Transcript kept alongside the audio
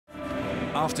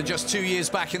After just 2 years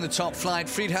back in the top flight,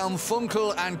 Friedhelm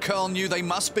Funkel and Köln knew they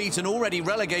must beat an already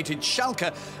relegated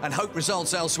Schalke and hope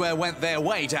results elsewhere went their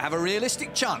way to have a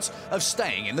realistic chance of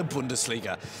staying in the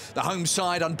Bundesliga. The home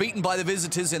side, unbeaten by the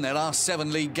visitors in their last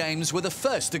 7 league games, were the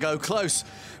first to go close.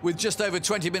 With just over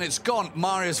 20 minutes gone,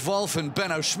 Marius Wolf and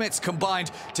Benno Schmitz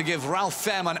combined to give Ralf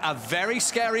Fährmann a very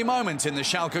scary moment in the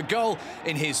Schalke goal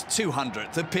in his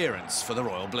 200th appearance for the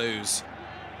Royal Blues.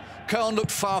 Köln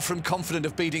looked far from confident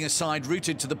of beating a side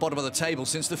rooted to the bottom of the table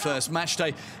since the first match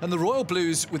day, and the Royal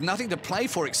Blues, with nothing to play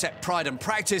for except pride and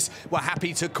practice, were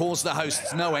happy to cause the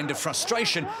hosts no end of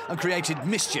frustration and created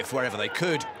mischief wherever they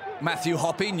could. Matthew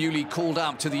Hoppe, newly called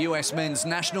up to the US men's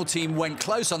national team, went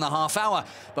close on the half hour,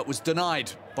 but was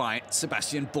denied by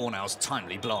Sebastian Bornauw's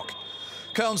timely block.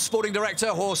 Köln's sporting director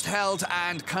Horst Held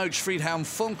and coach Friedhelm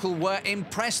Funkel were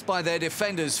impressed by their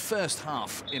defenders' first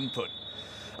half input.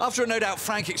 After a no-doubt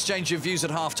frank exchange of views at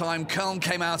half-time, Köln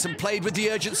came out and played with the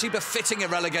urgency befitting a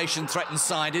relegation-threatened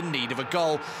side in need of a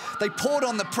goal. They poured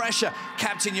on the pressure.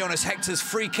 Captain Jonas Hector's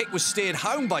free kick was steered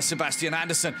home by Sebastian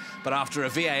Andersson, but after a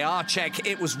VAR check,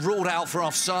 it was ruled out for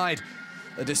offside.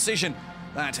 A decision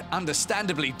that,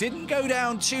 understandably, didn't go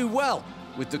down too well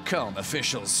with the Köln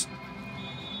officials.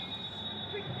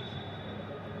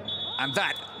 And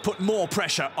that put more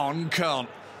pressure on Köln.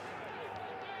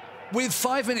 With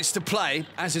 5 minutes to play,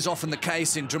 as is often the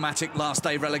case in dramatic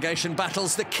last-day relegation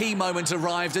battles, the key moment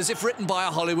arrived as if written by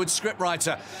a Hollywood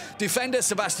scriptwriter. Defender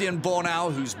Sebastian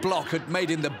Bornauw, whose block had made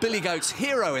him the Billy Goats'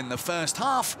 hero in the first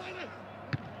half,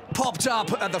 popped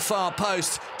up at the far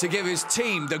post to give his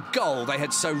team the goal they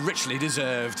had so richly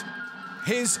deserved.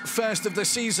 His first of the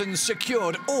season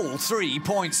secured all 3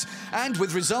 points, and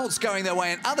with results going their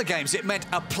way in other games, it meant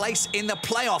a place in the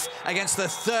playoff against the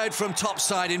third from top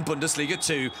side in Bundesliga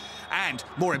 2. And,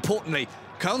 more importantly,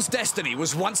 Köln's destiny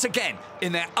was once again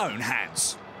in their own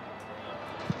hands.